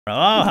Oh,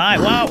 hi.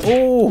 Wow.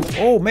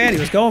 Oh, man, he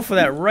was going for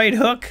that right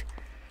hook.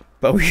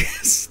 But we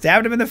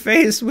stabbed him in the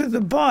face with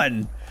the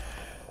bun.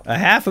 A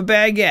half a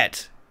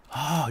baguette.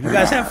 Oh, you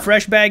guys have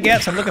fresh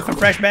baguettes? I'm looking for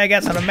fresh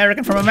baguettes. I'm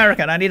American from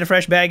America, and I need a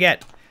fresh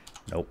baguette.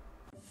 Nope.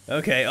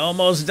 Okay,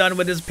 almost done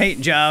with this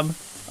paint job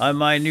on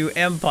my new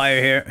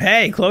empire here.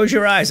 Hey, close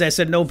your eyes. I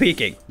said no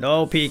peeking.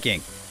 No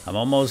peeking. I'm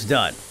almost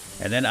done.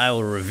 And then I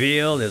will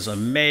reveal this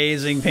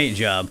amazing paint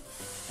job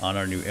on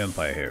our new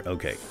empire here.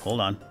 Okay, hold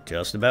on.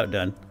 Just about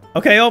done.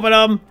 Okay, open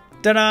them.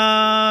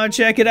 Ta-da!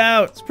 Check it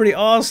out. It's pretty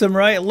awesome,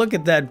 right? Look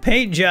at that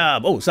paint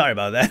job. Oh, sorry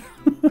about that.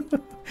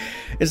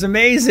 It's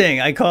amazing.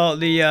 I call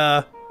it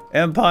the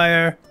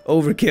Empire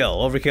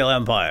Overkill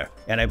Empire.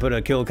 And I put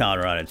a kill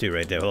counter on it too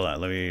right there. Hold on,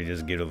 let me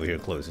just get over here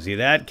close. You see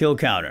that? Kill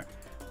counter.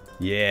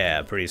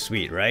 Yeah, pretty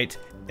sweet, right?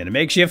 And a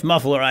makeshift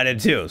muffler on it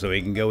too, so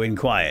we can go in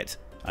quiet.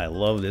 I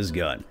love this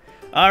gun.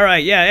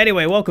 Alright, yeah,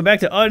 anyway, welcome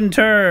back to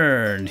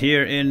Unturned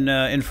here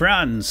in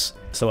France.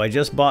 So I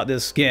just bought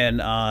this skin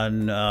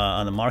on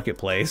the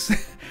marketplace.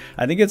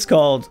 I think it's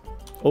called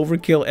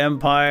Overkill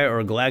Empire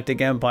or Galactic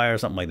Empire or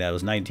something like that. It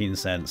was 19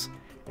 cents.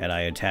 And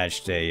I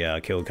attached a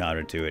kill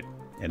counter to it.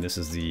 And this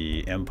is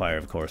the Empire,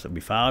 of course, that we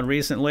found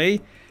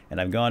recently. And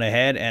I've gone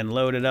ahead and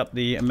loaded up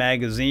the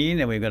magazine.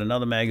 And we've got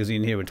another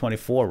magazine here with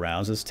 24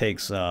 rounds. This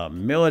takes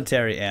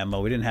military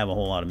ammo. We didn't have a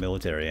whole lot of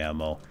military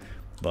ammo.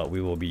 But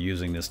we will be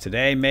using this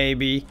today,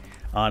 maybe,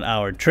 on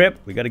our trip.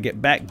 We got to get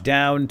back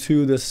down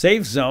to the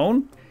safe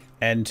zone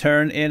and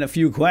turn in a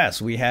few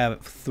quests. We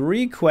have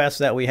 3 quests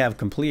that we have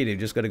completed.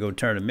 Just got to go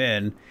turn them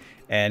in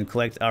and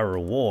collect our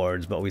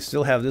rewards. But we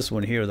still have this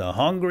one here, the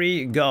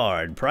Hungry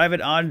Guard.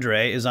 Private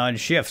Andre is on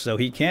shift, so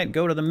he can't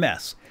go to the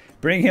mess.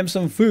 Bring him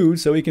some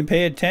food so he can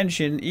pay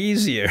attention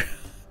easier.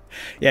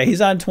 Yeah, he's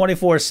on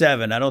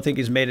 24/7. I don't think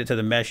he's made it to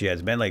the mess yet.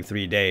 It's been like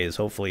 3 days.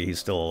 Hopefully he's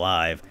still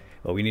alive.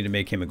 But we need to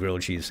make him a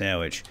grilled cheese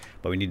sandwich.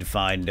 But we need to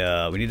find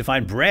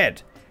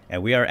bread.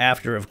 And we are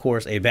after, of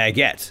course, a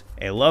baguette.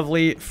 A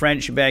lovely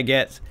French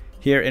baguette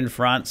here in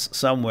France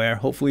somewhere.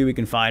 Hopefully we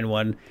can find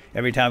one.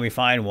 Every time we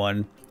find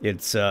one,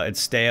 it's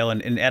stale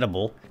and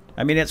inedible.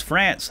 I mean, it's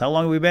France. How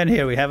long have we been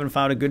here? We haven't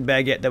found a good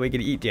baguette that we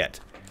can eat yet.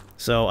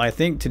 So I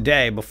think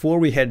today, before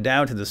we head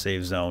down to the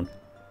safe zone,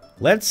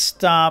 let's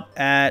stop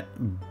at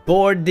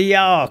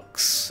Bordeaux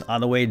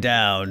on the way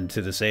down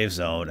to the safe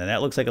zone. And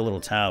that looks like a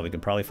little town. We can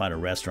probably find a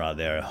restaurant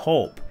there, I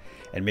hope.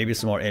 And maybe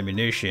some more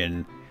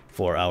ammunition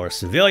for our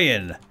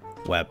civilian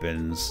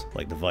weapons,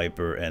 like the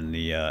Viper and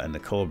the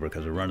Cobra,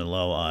 because we're running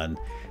low on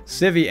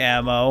civvy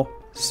ammo.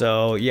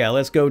 So yeah,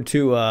 let's go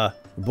to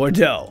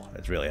Bordeaux.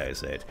 That's really how you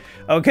say it.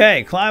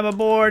 Okay, climb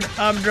aboard.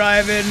 I'm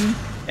driving.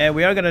 And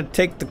we are going to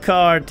take the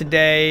car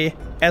today.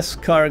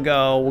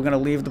 Escargot. We're going to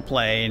leave the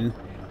plane.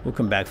 We'll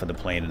come back for the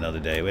plane another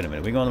day. Wait a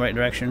minute. Are we going the right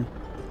direction?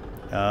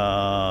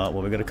 Well,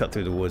 we're going to cut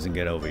through the woods and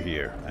get over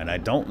here. And I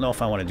don't know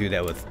if I want to do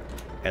that with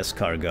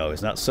Escargot.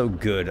 It's not so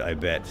good, I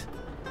bet,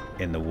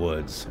 in the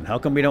woods. And how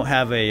come we don't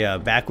have a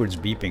backwards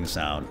beeping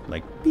sound?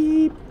 Like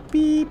beep,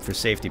 beep, for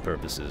safety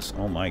purposes.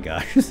 Oh my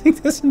gosh. This thing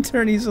doesn't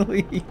turn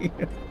easily.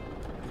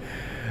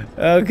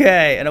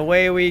 Okay, and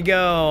away we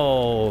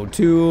go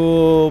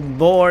to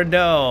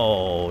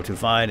Bordeaux to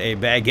find a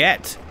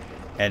baguette.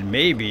 And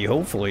maybe,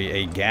 hopefully,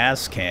 a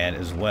gas can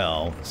as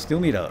well. Still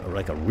need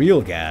like a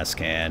real gas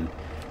can.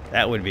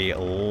 That would be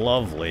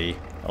lovely.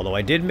 Although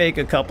I did make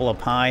a couple of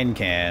pine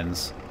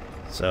cans.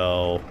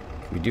 So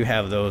we do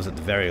have those at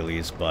the very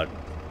least. But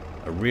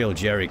a real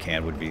jerry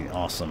can would be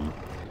awesome.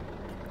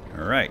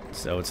 Alright,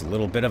 so it's a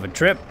little bit of a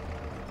trip.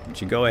 You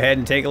should go ahead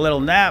and take a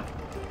little nap.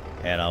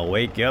 And I'll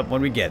wake you up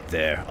when we get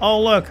there.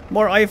 Oh, look!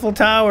 More Eiffel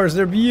Towers!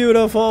 They're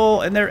beautiful!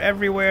 And they're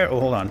everywhere.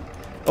 Oh, hold on.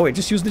 Oh, wait,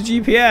 just use the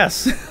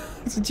GPS.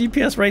 It's a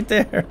GPS right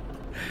there.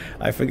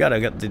 I forgot I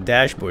got the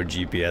dashboard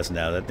GPS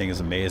now. That thing is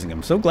amazing.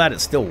 I'm so glad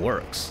it still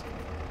works.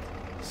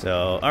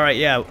 So, alright,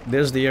 yeah,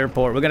 there's the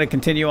airport. We're going to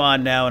continue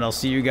on now, and I'll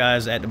see you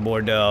guys at the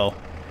Bordeaux.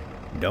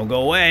 Don't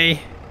go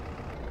away.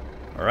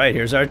 Alright,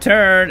 here's our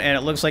turn, and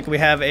it looks like we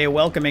have a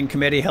welcoming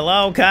committee.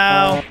 Hello,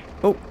 cow!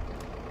 Oh.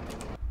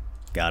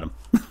 Got him.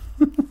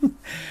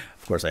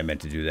 Of course, I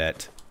meant to do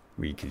that.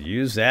 We could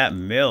use that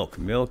milk.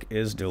 Milk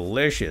is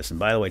delicious. And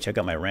by the way, check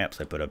out my ramps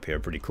I put up here.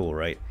 Pretty cool,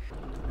 right?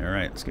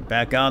 Alright, let's get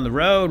back on the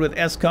road with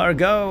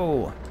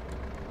Escargot.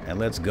 And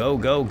let's go,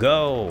 go,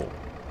 go.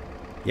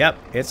 Yep,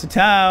 it's a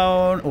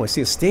town. Oh, I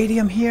see a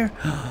stadium here.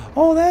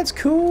 Oh, that's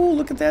cool.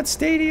 Look at that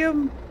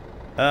stadium.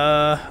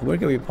 Where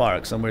can we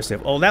park? Somewhere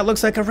safe. Oh, that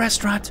looks like a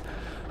restaurant.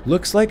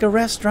 Looks like a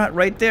restaurant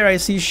right there. I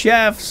see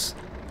chefs.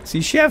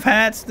 See chef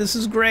hats. This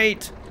is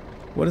great.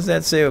 What does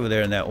that say over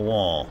there in that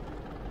wall?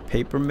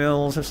 Paper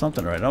mills or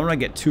something? All right, I don't want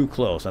to get too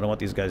close. I don't want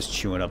these guys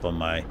chewing up on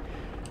my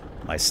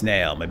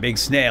snail, my big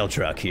snail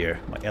truck here,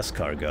 my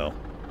escargot.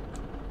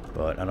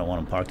 But I don't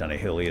want them parked on a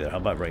hill either. How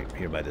about right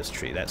here by this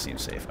tree? That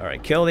seems safe. All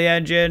right, kill the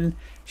engine,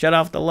 shut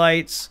off the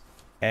lights,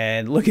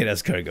 and look at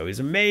escargot. He's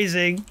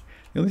amazing.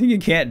 The only thing you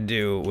can't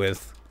do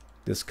with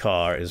this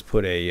car is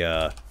put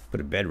a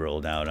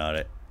bedroll down on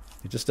it.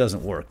 It just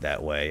doesn't work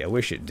that way. I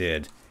wish it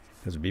did,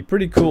 because it'd be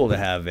pretty cool to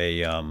have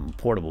a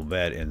portable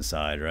bed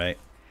inside, right?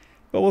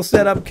 But we'll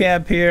set up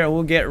camp here and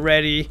we'll get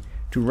ready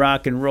to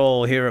rock and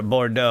roll here at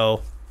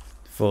Bordeaux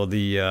for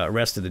the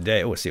rest of the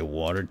day. Oh, I see a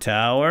water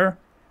tower.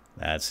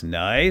 That's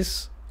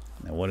nice.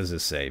 Now, what does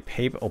this say?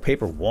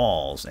 Paper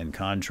walls and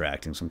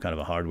contracting. Some kind of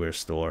a hardware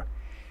store.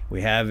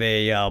 We have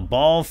a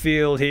ball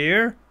field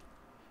here.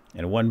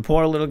 And one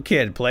poor little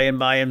kid playing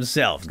by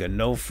himself. He's got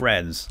no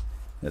friends.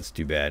 That's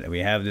too bad. And we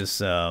have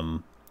this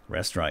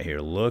restaurant here.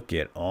 Look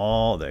at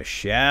all the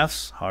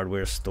chefs.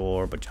 Hardware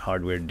store. Bunch of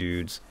hardware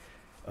dudes.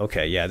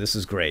 Okay, yeah, this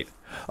is great.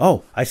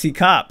 Oh, I see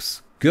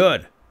cops.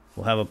 Good.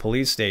 We'll have a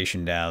police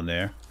station down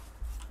there.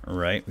 All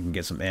right, we can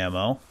get some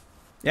ammo.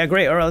 Yeah,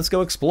 great. All right, let's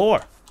go explore.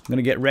 I'm going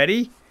to get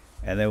ready.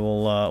 And then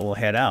we'll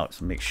head out.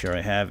 So make sure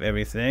I have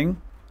everything.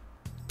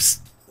 Psst,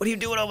 what are you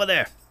doing over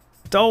there?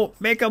 Don't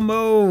make a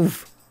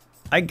move.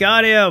 I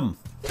got him.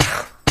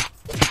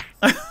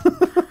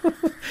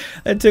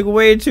 I took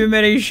way too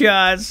many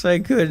shots. I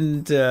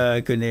couldn't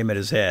aim at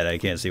his head. I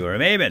can't see where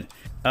I'm aiming.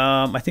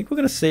 I think we're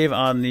gonna save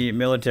on the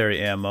military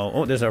ammo.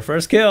 Oh, there's our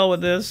first kill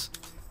with this,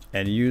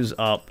 and use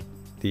up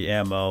the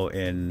ammo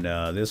in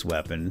this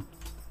weapon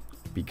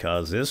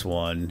because this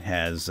one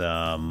has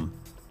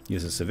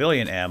uses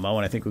civilian ammo,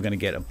 and I think we're gonna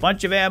get a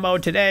bunch of ammo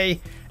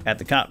today at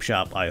the cop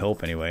shop. I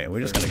hope anyway. And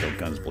we're just gonna go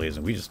guns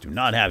blazing. We just do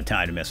not have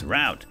time to mess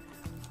around.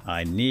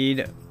 I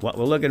need what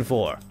we're looking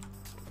for.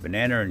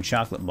 Banana and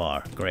chocolate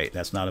bar. Great,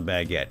 that's not a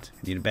baguette.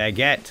 I need a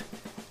baguette.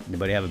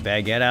 Anybody have a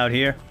baguette out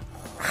here?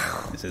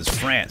 This is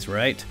France,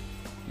 right?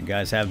 You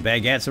guys have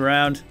baguettes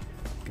around?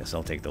 Guess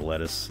I'll take the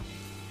lettuce.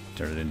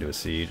 Turn it into a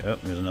seed. Oh,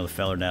 there's another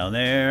feller down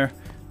there.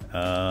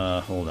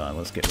 Hold on,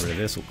 let's get rid of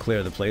this. We'll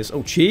clear the place.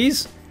 Oh,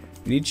 cheese?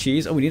 We need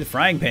cheese. Oh, we need a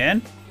frying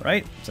pan,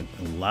 right? It's a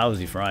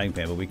lousy frying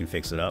pan, but we can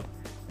fix it up.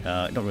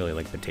 I don't really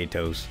like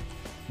potatoes.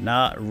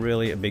 Not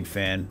really a big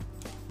fan.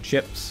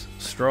 Chips,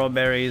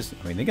 strawberries.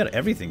 I mean, they got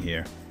everything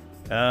here.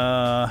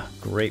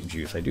 Grape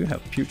juice. I do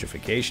have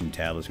putrefaction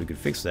tablets. We could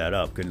fix that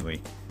up, couldn't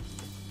we?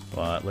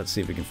 But let's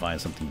see if we can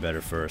find something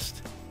better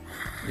first.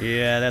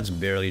 Yeah, that's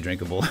barely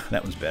drinkable.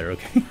 That one's better,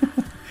 okay.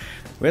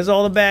 Where's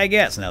all the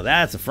baguettes? Now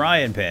that's a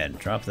frying pan.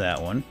 Drop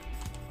that one.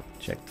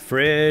 Check the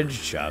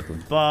fridge.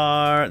 Chocolate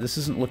bar. This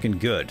isn't looking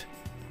good.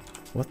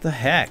 What the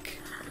heck?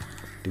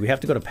 Do we have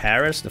to go to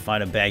Paris to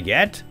find a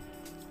baguette?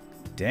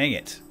 Dang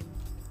it.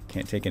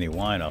 Can't take any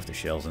wine off the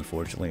shelves,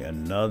 unfortunately.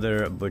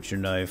 Another butcher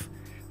knife.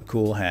 A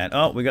cool hat.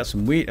 Oh, we got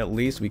some wheat at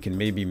least. We can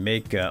maybe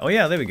make... oh,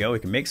 yeah, there we go. We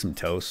can make some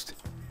toast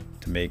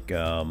to make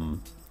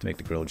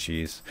the grilled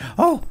cheese.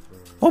 Oh!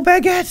 Oh,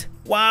 baguette!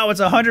 Wow, it's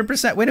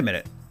 100%. Wait a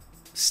minute.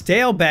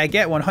 Stale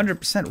baguette,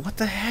 100%. What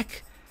the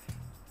heck?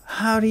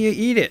 How do you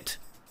eat it?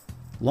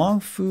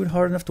 Long food,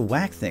 hard enough to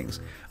whack things.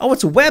 Oh,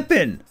 it's a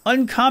weapon!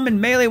 Uncommon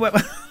melee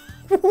weapon.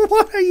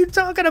 What are you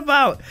talking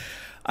about?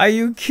 Are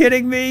you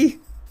kidding me?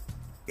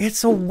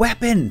 It's a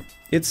weapon.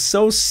 It's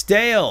so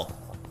stale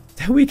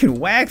that we can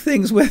whack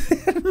things with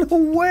it. No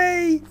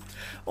way.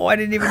 Oh, I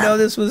didn't even know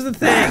this was the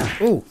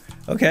thing. Ooh,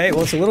 okay.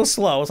 Well, it's a little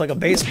slow. It's like a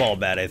baseball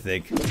bat, I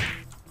think.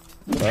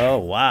 Oh,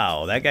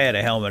 wow. That guy had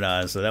a helmet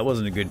on, so that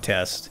wasn't a good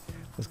test.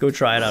 Let's go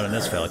try it out on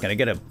this fella. Can I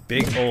get a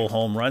big old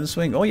home run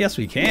swing? Oh, yes,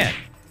 we can.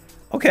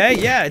 Okay,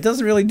 yeah, it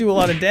doesn't really do a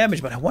lot of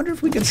damage, but I wonder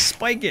if we can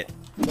spike it.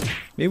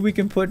 Maybe we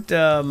can put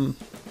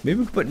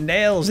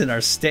nails in our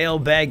stale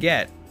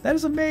baguette. That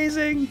is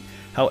amazing.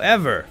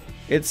 However,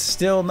 it's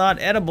still not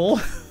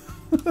edible.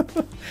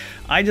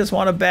 I just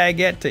want a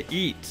baguette to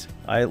eat.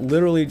 I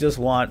literally just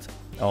want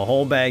a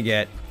whole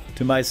baguette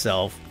to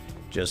myself.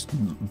 Just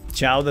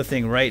chow the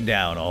thing right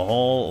down, a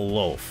whole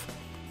loaf.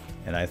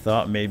 And I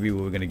thought maybe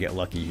we were going to get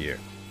lucky here.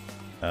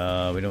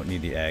 We don't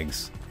need the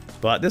eggs.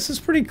 But this is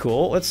pretty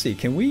cool. Let's see,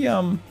 can we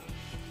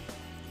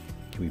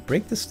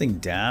break this thing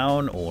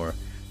down or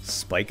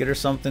spike it or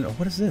something? Oh,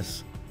 what is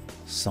this?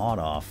 Sawed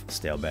off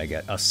stale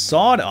baguette. A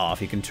sawed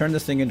off? You can turn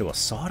this thing into a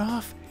sawed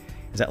off?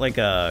 Is that like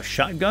a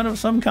shotgun of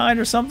some kind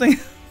or something?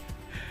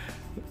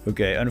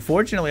 Okay,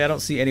 unfortunately I don't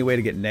see any way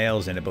to get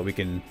nails in it, but we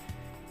can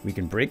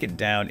break it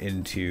down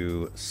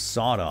into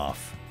sawed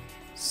off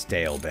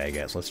stale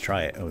baguettes. Let's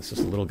try it. Oh, it's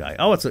just a little guy.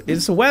 Oh,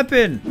 it's a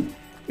weapon.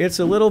 It's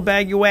a little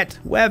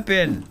baguette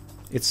weapon.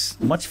 It's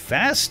much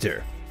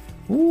faster.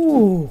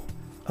 Ooh.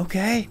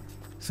 Okay.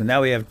 So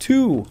now we have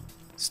 2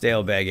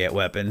 stale baguette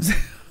weapons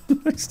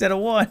instead of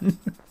 1.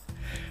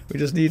 We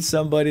just need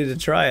somebody to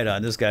try it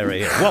on. This guy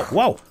right here. Whoa,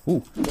 whoa.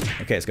 Ooh.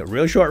 Okay, it's got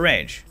real short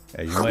range,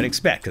 as you might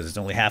expect, because it's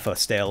only half a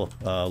stale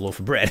loaf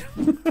of bread.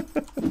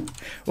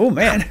 Oh,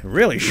 man.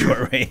 Really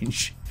short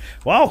range.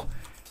 Wow.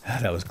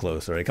 That was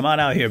close. All right, come on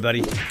out here,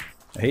 buddy.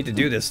 I hate to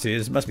do this to you.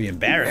 This must be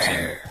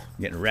embarrassing.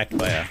 Getting wrecked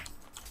by a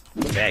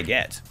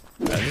baguette.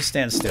 Just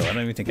stand still. I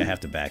don't even think I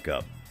have to back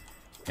up.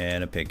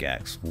 And a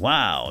pickaxe.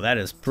 Wow, that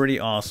is pretty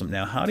awesome.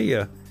 Now, how do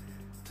you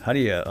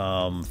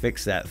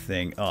fix that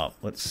thing up?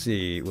 Let's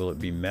see. Will it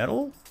be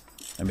metal?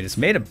 I mean, it's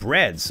made of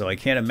bread, so I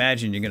can't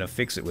imagine you're gonna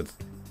fix it with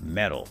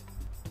metal.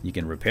 You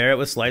can repair it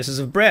with slices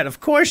of bread. Of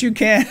course you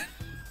can.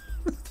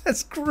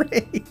 That's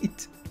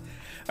great.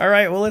 All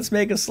right, well, let's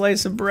make a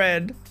slice of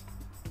bread.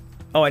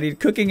 Oh, I need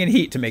cooking and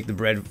heat to make the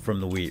bread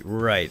from the wheat.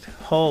 Right.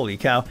 Holy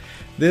cow.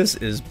 This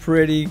is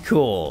pretty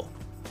cool.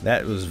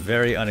 That was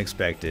very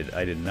unexpected.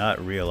 I did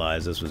not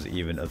realize this was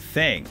even a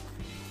thing.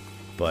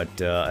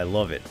 But I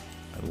love it.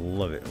 I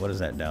love it. What is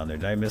that down there?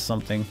 Did I miss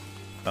something?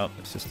 Oh,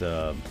 it's just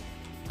a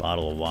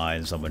bottle of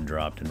wine someone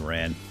dropped and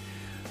ran.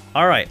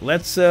 Alright,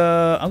 let's...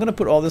 I'm going to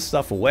put all this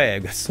stuff away.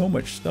 I've got so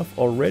much stuff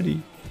already.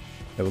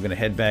 And we're going to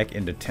head back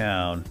into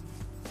town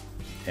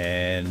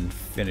and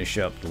finish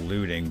up the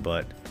looting.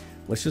 But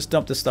let's just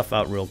dump this stuff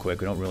out real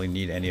quick. We don't really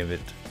need any of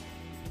it.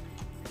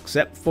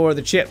 Except for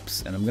the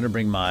chips. And I'm going to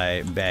bring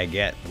my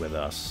baguette with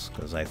us.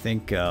 Because I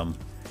think I'm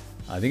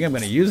going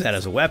to use that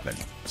as a weapon.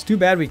 It's too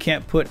bad we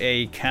can't put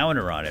a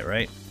counter on it,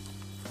 right?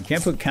 You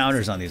can't put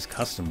counters on these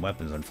custom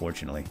weapons,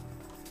 unfortunately.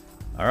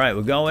 Alright,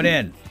 we're going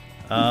in.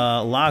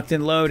 Locked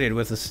and loaded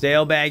with a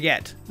stale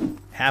baguette.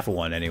 Half of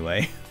one,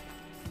 anyway.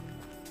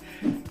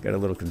 Got a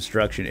little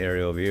construction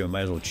area over here.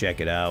 Might as well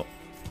check it out.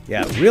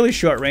 Yeah, really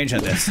short range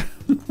on this.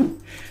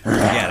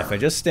 Again, if I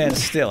just stand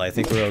still, I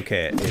think we're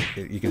okay.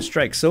 You can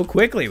strike so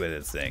quickly with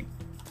this thing.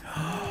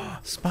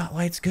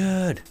 Spotlight's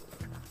good.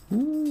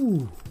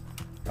 Ooh.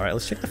 Alright,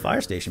 let's check the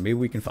fire station. Maybe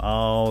we can...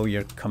 Oh,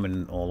 you're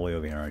coming all the way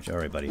over here, aren't you?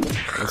 Alright, buddy.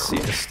 Let's see.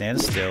 Just stand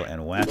still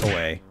and whack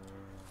away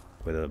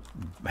with a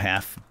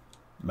half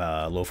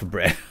loaf of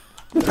bread.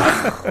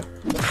 This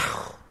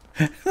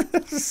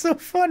is so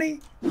funny.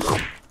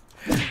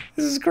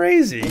 This is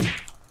crazy.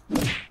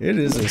 It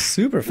is a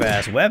super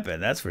fast weapon,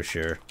 that's for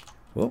sure.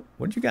 Whoa,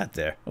 what you got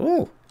there?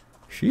 Oh,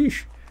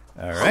 sheesh.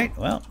 Alright,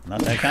 well,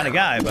 not that kind of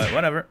guy, but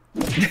whatever.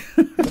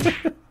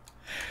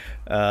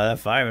 That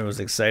fireman was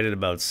excited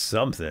about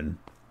something.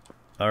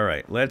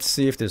 Alright, let's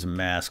see if there's a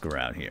mask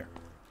around here.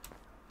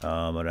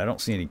 But I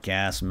don't see any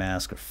gas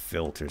mask or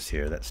filters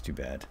here. That's too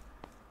bad.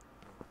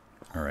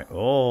 Alright.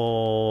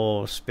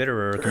 Oh,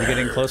 spitterer. Can we get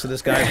in close to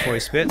this guy before he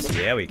spits?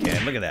 Yeah, we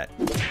can. Look at that.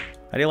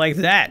 How do you like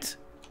that?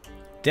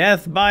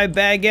 Death by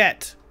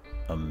baguette.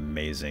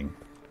 Amazing.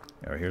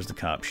 Alright, here's the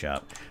cop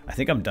shop. I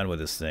think I'm done with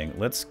this thing.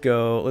 Let's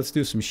go. Let's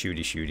do some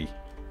shooty-shooty.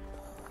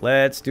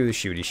 Let's do the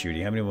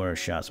shooty-shooty. How many more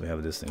shots do we have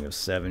with this thing? We have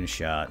 7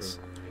 shots.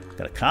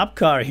 Got a cop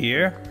car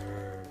here.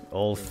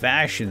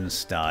 Old-fashioned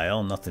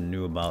style. Nothing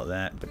new about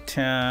that.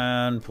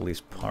 Baton.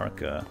 Police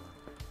parka.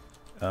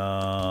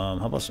 How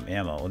about some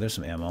ammo? Oh, there's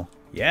some ammo.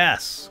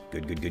 Yes!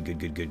 Good, good, good, good,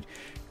 good, good.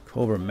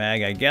 Cobra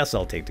mag. I guess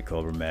I'll take the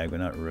Cobra mag. We're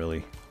not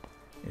really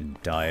in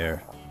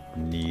dire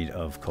need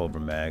of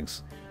Cobra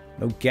mags.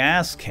 No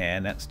gas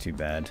can. That's too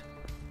bad.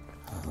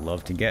 I'd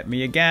love to get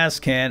me a gas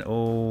can.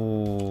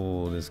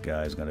 Oh, this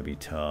guy's gonna be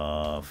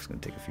tough. He's gonna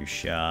take a few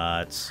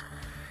shots.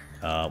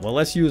 Well,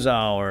 let's use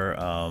our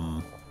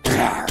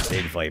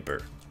State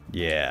Viper.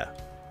 Yeah.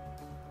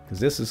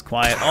 Because this is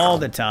quiet all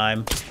the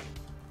time.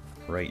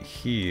 Right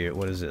here.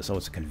 What is this? Oh,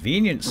 it's a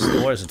convenience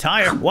store. It's a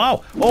tire.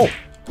 Wow. Oh.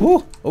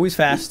 Whew. Oh, he's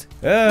fast.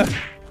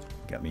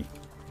 Got me.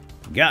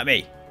 Got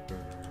me.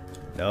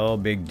 No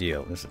big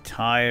deal. There's a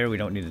tire. We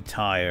don't need a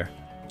tire.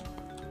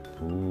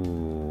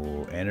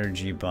 Ooh.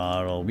 Energy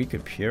bottle. We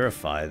could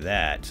purify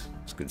that.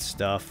 It's good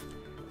stuff.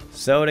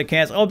 Soda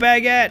cans. Oh,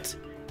 baguette.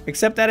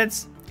 Except that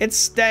it's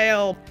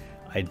stale.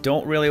 I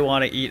don't really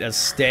want to eat a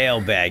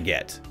stale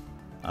baguette.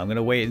 I'm going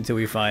to wait until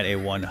we find a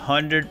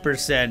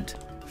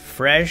 100%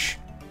 fresh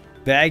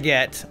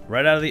baguette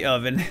right out of the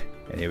oven.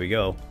 And here we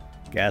go.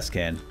 Gas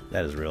can.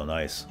 That is real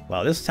nice.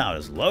 Wow, this town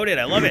is loaded.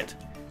 I love it.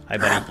 Hi,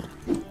 buddy.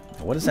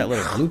 What is that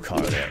little blue car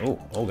there? Oh,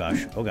 oh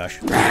gosh. Oh gosh.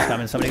 Somebody's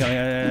coming. Somebody coming.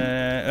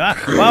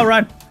 Well,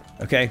 run.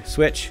 Okay,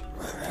 switch.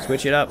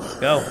 Switch it up.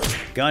 Go.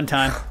 Gun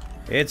time.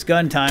 It's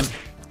gun time.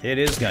 It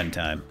is gun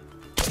time.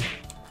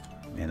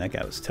 Man, that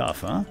guy was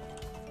tough, huh?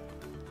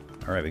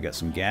 Alright, we got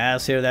some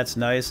gas here. That's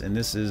nice. And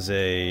this is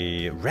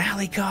a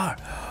rally car.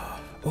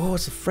 Oh,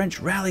 it's a French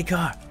rally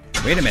car.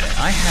 Wait a minute.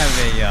 I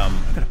have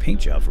I got a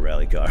paint job for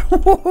rally car.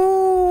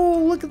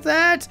 Oh, look at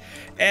that.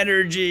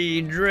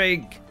 Energy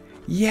drink.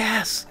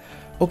 Yes.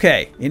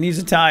 Okay, it needs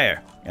a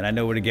tire. And I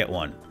know where to get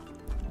one.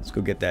 Let's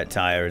go get that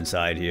tire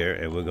inside here.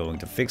 And we're going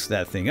to fix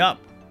that thing up.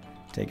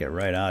 Take it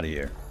right out of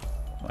here.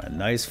 What a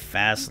nice,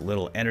 fast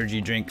little energy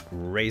drink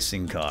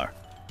racing car.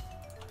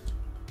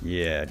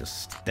 Yeah,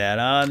 just stick that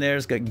on there.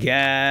 It's got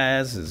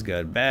gas, it's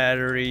got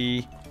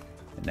battery,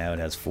 and now it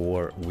has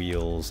 4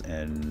 wheels,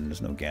 and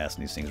there's no gas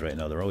in these things right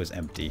now. They're always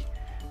empty.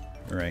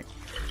 Alright.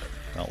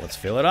 Well, let's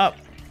fill it up.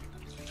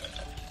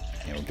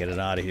 And we'll get it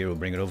out of here. We'll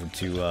bring it over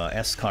to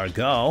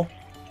Escargot.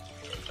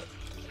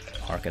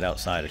 Park it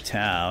outside of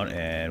town,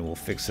 and we'll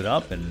fix it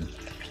up and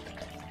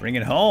bring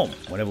it home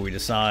whenever we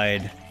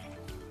decide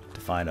to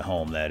find a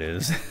home, that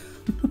is.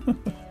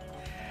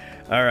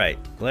 Alright,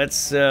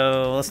 let's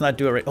not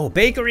do it right. Oh,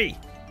 bakery!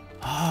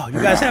 Oh,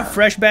 you guys have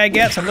fresh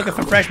baguettes? I'm looking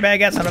for fresh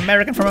baguettes. I'm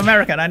American from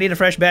America, and I need a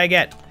fresh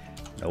baguette.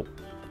 Nope,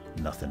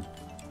 nothing.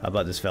 How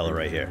about this fella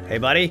right here? Hey,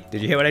 buddy,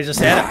 did you hear what I just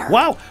said?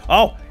 Wow!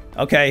 Oh,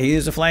 okay, he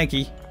is a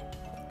flanky.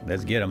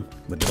 Let's get him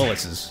with the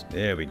bullets.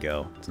 There we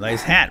go. It's a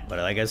nice hat, but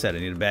like I said, I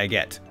need a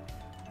baguette.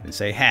 I didn't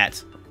say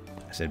hat.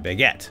 I said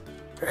baguette.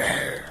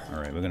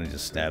 Alright, we're gonna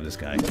just stab this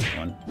guy.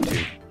 1,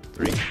 2,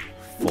 3,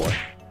 4,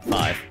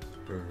 5.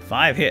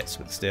 5 hits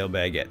with stale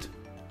baguette.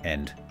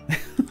 End.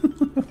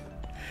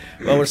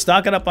 Well, we're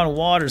stocking up on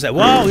waters.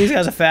 Whoa, these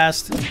guys are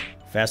fast.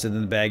 Faster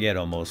than the baguette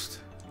almost.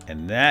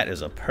 And that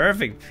is a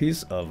perfect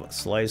piece of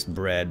sliced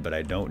bread, but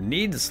I don't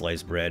need the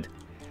sliced bread.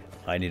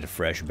 I need a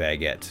fresh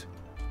baguette.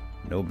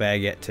 No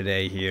baguette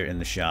today here in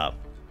the shop.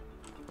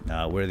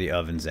 Now, where are the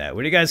ovens at?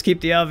 Where do you guys keep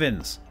the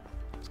ovens?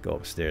 Let's go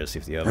upstairs, see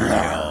if the ovens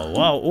are... Oh,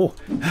 whoa, oh.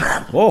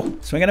 Whoa,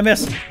 swing and a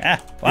miss.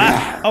 Ah,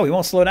 wow. Oh, he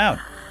won't slow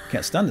down.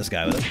 Can't stun this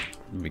guy with it.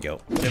 There we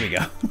go. There we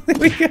go. There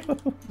we go.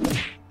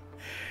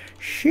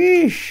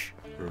 Sheesh.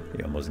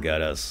 He almost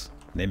got us.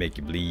 They make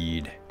you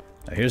bleed.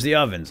 Now, here's the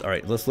ovens. All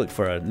right, let's look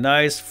for a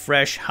nice,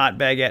 fresh, hot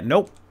baguette.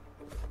 Nope.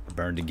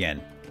 Burned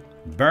again.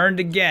 Burned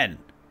again.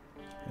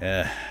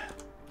 We're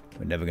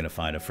never going to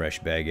find a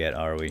fresh baguette,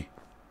 are we?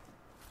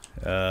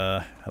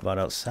 How about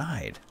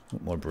outside?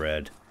 More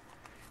bread.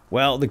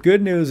 Well, the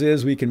good news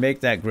is we can make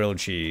that grilled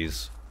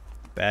cheese.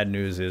 Bad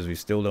news is we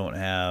still don't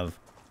have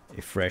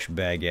a fresh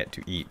baguette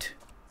to eat.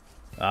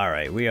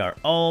 Alright, we are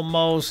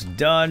almost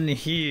done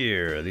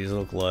here. These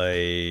look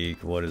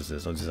like... What is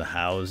this? Oh, these are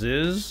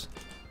houses.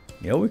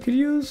 You know what we could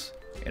use?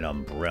 An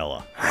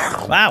umbrella.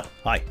 Wow!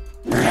 Hi.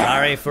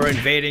 Sorry for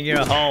invading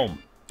your home.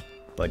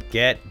 But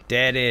get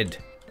deaded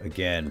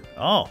again.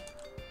 Oh!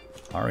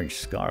 Orange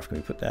scarf. Can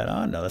we put that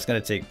on? No, that's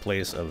going to take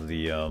place of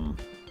the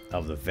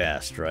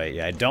vest, right?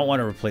 Yeah, I don't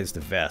want to replace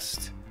the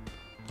vest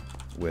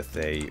with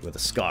a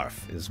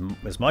scarf.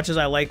 As much as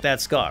I like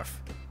that scarf,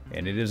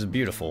 and it is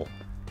beautiful,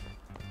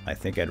 I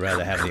think I'd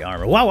rather have the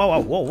armor. Whoa, whoa, whoa,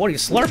 whoa, what are you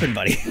slurping,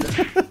 buddy?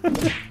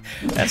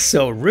 That's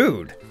so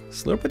rude.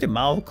 Slurp with your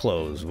mouth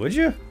closed, would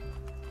you?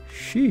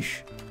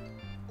 Sheesh.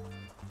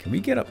 Can we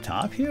get up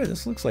top here?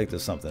 This looks like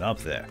there's something up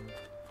there.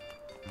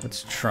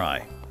 Let's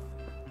try.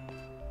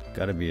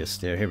 Gotta be a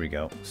stair. Here we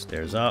go.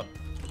 Stairs up.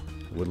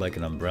 Would like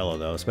an umbrella,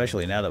 though,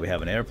 especially now that we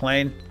have an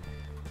airplane.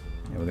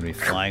 And we're gonna be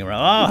flying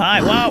around. Oh,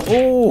 hi, wow.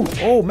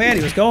 Oh, man,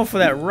 he was going for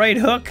that right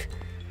hook.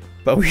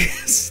 But we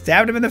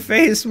stabbed him in the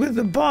face with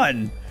the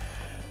bun.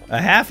 A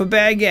half a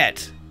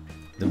baguette.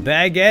 The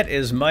baguette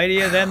is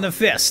mightier than the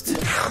fist.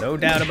 No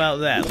doubt about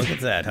that. Look at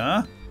that,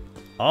 huh?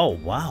 Oh,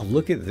 wow,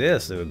 look at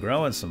this. They were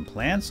growing some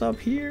plants up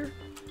here.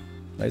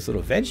 Nice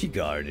little veggie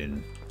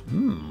garden.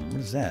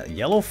 What is that?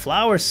 Yellow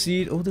flower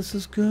seed. Oh, this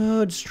is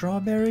good.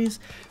 Strawberries,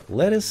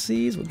 lettuce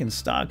seeds. We can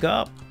stock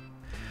up.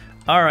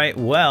 All right,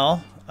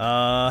 well,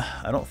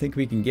 I don't think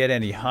we can get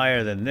any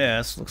higher than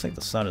this. Looks like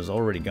the sun is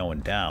already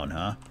going down,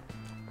 huh?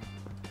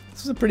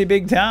 This is a pretty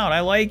big town. I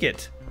like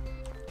it.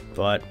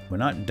 But we're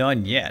not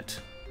done yet.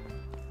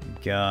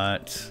 We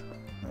got...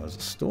 There's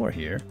a store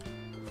here.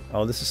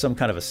 Oh, this is some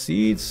kind of a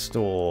seed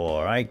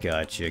store. I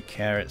got you.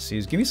 Carrot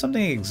seeds. Give me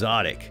something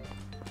exotic.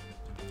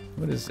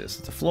 What is this?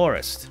 It's a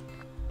florist.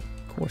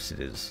 Of course it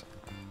is.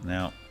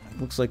 Now,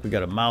 it looks like we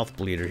got a mouth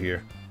bleeder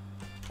here.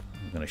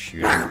 I'm gonna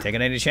shoot him.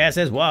 Taking any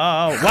chances?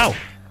 Whoa! Wow!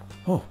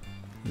 Oh,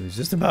 he was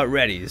just about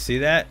ready. You see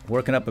that?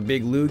 Working up a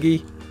big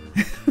loogie.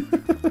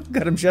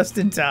 Got him just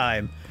in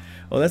time.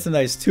 Oh, that's a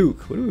nice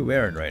toque. What are we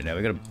wearing right now?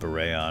 We got a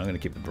beret on. I'm gonna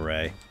keep the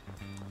beret.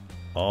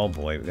 Oh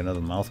boy, we got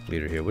another mouth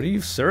bleeder here. What are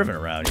you serving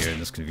around here in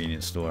this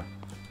convenience store?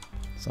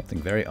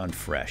 Something very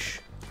unfresh.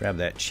 Grab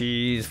that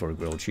cheese for a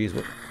grilled cheese.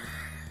 What?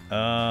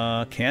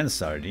 Canned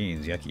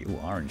sardines. Yucky. Ooh,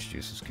 orange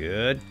juice is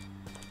good.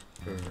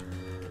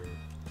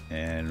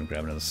 And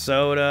grab another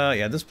soda.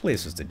 Yeah, this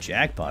place is the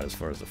jackpot as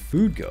far as the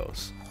food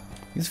goes.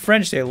 These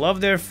French, they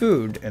love their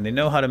food, and they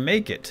know how to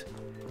make it.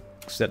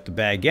 Except the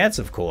baguettes,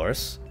 of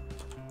course.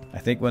 I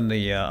think when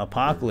the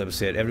apocalypse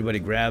hit, everybody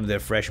grabbed their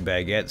fresh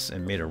baguettes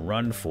and made a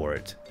run for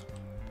it.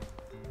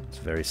 It's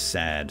very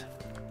sad.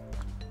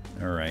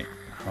 Alright,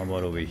 how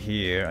about over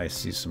here? I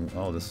see some...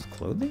 Oh, this is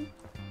clothing?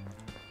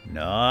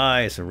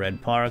 Nice! A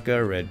red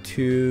parka, red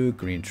toque,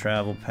 green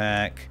travel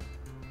pack.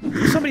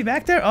 Is somebody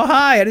back there? Oh,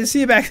 hi! I didn't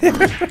see you back there!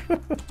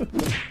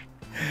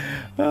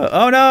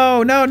 Oh,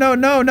 no! No, no,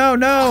 no, no,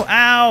 no!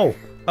 Ow!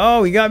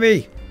 Oh, he got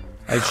me!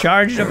 I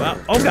charged him up.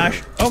 Oh,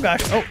 gosh! Oh,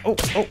 gosh! Oh, oh,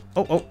 oh,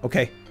 oh, oh,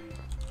 okay.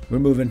 We're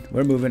moving.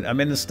 We're moving.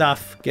 I'm in the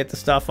stuff. Get the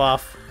stuff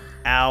off.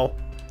 Ow.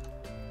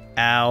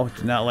 Ow.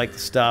 Do not like the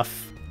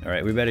stuff.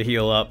 Alright, we better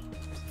heal up.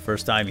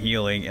 First time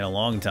healing in a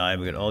long time.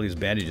 We got all these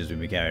bandages we've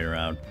been carrying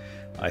around.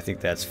 I think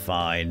that's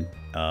fine.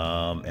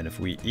 And if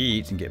we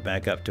eat and get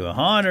back up to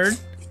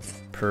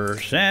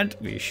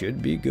 100%, we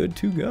should be good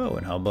to go.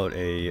 And how about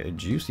a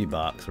juicy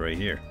box right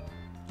here?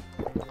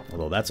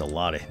 Although that's a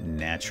lot of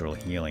natural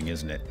healing,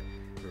 isn't it?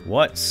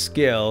 What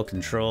skill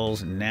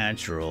controls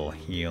natural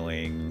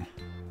healing?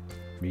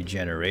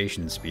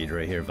 Regeneration speed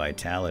right here,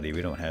 vitality.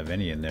 We don't have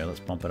any in there. Let's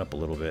bump it up a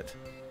little bit.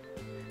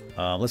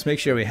 Let's make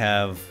sure we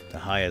have the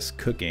highest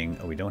cooking.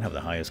 Oh, we don't have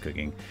the highest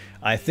cooking.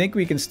 I think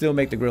we can still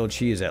make the grilled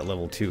cheese at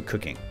level 2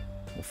 cooking.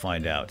 We'll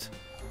find out.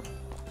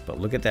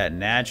 But look at that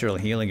natural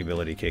healing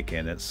ability kick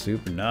in. That's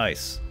super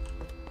nice.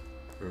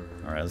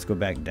 Alright, let's go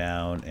back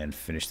down and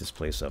finish this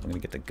place up. I'm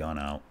going to get the gun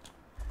out.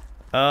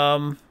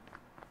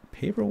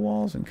 Paper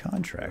walls and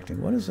contracting.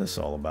 What is this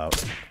all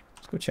about?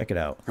 Let's go check it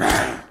out.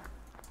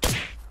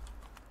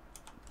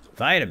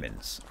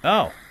 Vitamins.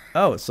 Oh.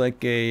 Oh, it's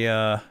like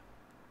a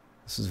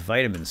This is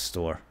vitamin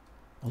store.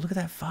 Oh, look at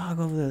that fog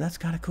over there. That's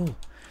kind of cool.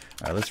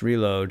 All right, let's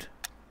reload.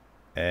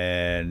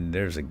 And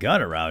there's a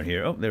gun around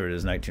here. Oh, there it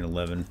is,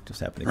 1911. Just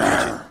happened to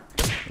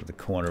catch it with the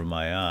corner of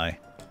my eye.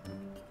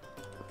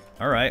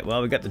 All right,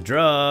 well, we got the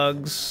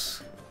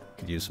drugs.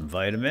 Could use some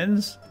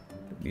vitamins.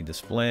 Need the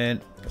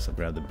splint. Guess I'll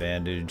grab the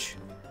bandage.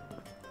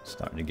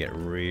 Starting to get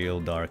real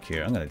dark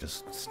here. I'm gonna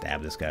just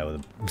stab this guy with a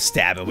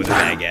him with a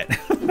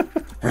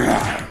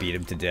baguette. Beat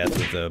him to death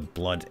with the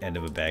blunt end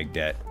of a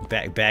baguette.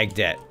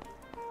 Baguette.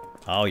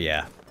 Oh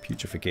yeah,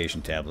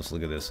 putrefaction tablets.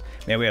 Look at this.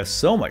 Man, we have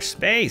so much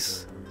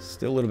space.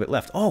 Still a little bit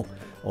left. Oh,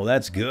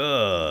 that's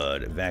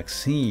good.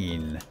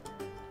 Vaccine.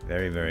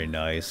 Very, very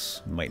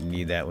nice. Might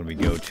need that when we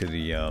go to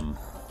the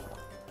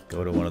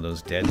go to one of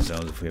those dead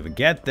zones if we ever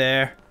get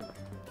there.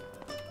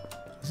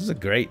 This is a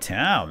great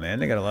town, man.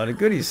 They got a lot of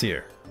goodies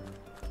here.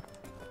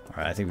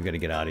 Alright, I think we got to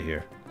get out of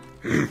here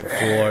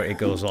before it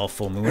goes all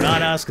full moon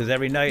on us, because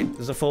every night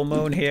there's a full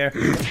moon here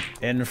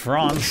in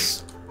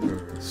France.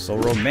 So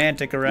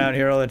romantic around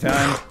here all the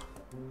time.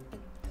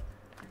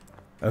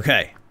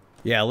 Okay.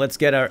 Yeah, let's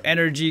get our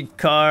energy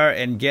car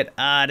and get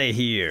out of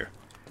here.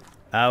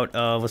 Out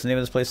of, what's the name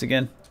of this place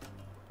again?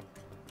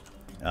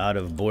 Out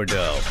of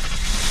Bordeaux.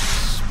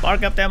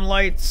 Spark up them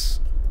lights.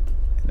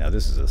 Now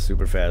this is a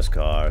super fast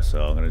car,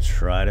 so I'm gonna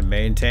try to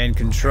maintain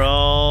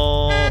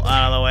control.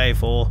 Out of the way,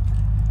 fool.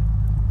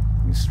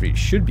 The street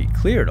should be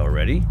cleared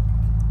already.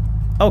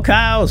 Oh,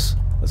 cows!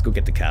 Let's go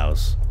get the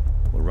cows.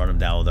 We'll run them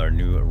down with our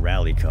new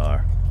rally car.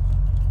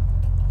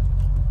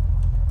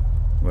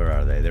 Where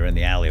are they? They're in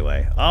the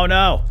alleyway. Oh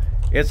no!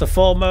 It's a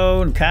full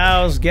moon!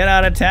 Cows, get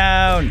out of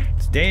town!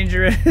 It's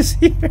dangerous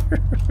here!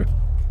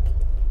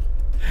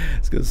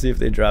 Let's go see if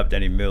they dropped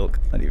any milk.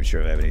 Not even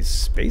sure if I have any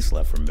space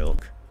left for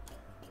milk.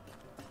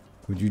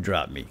 Would you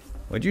drop me?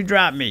 Would you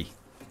drop me?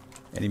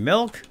 Any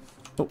milk?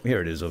 Oh,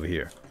 here it is over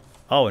here.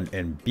 Oh,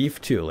 and beef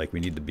too, like we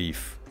need the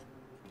beef.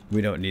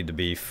 We don't need the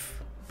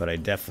beef, but I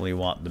definitely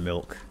want the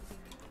milk.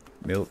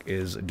 Milk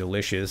is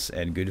delicious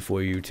and good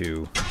for you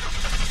too.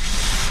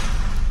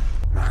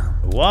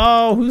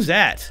 Whoa, who's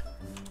that?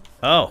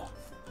 Oh,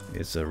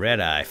 it's a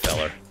red-eye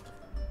feller.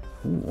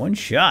 Ooh, one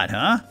shot,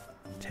 huh?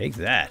 Take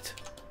that.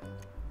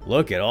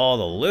 Look at all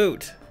the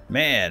loot.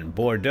 Man,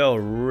 Bordeaux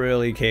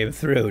really came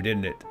through,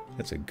 didn't it?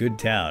 That's a good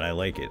town. I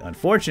like it.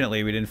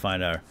 Unfortunately, we didn't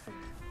find our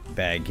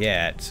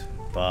baguette.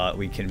 But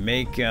we can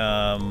make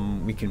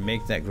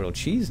that grilled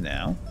cheese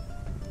now.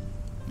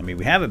 I mean,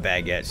 we have a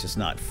baguette, it's just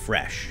not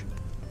fresh.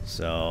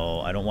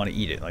 So I don't want to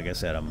eat it. Like I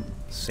said, I'm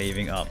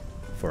saving up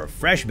for a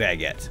fresh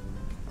baguette.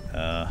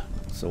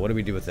 So what do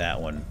we do with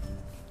that one?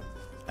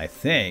 I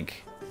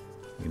think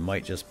we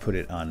might just put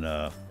it on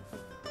a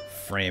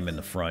frame in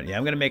the front. Yeah,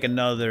 I'm gonna make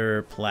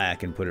another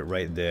plaque and put it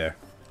right there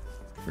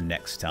for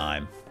next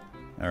time.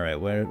 All right,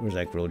 where's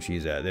that grilled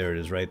cheese at? There it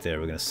is, right there.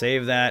 We're gonna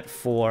save that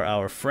for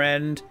our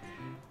friend.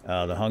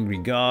 The Hungry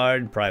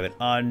Guard, Private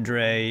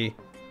Andre.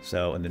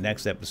 So in the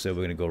next episode,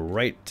 we're going to go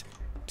right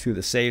to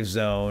the safe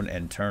zone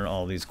and turn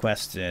all these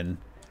quests in.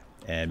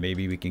 And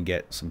maybe we can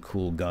get some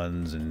cool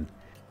guns and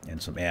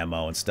some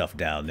ammo and stuff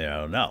down there.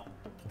 I don't know.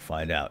 We'll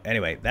find out.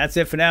 Anyway, that's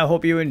it for now.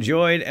 Hope you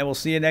enjoyed, and we'll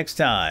see you next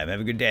time. Have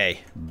a good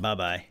day.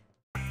 Bye-bye.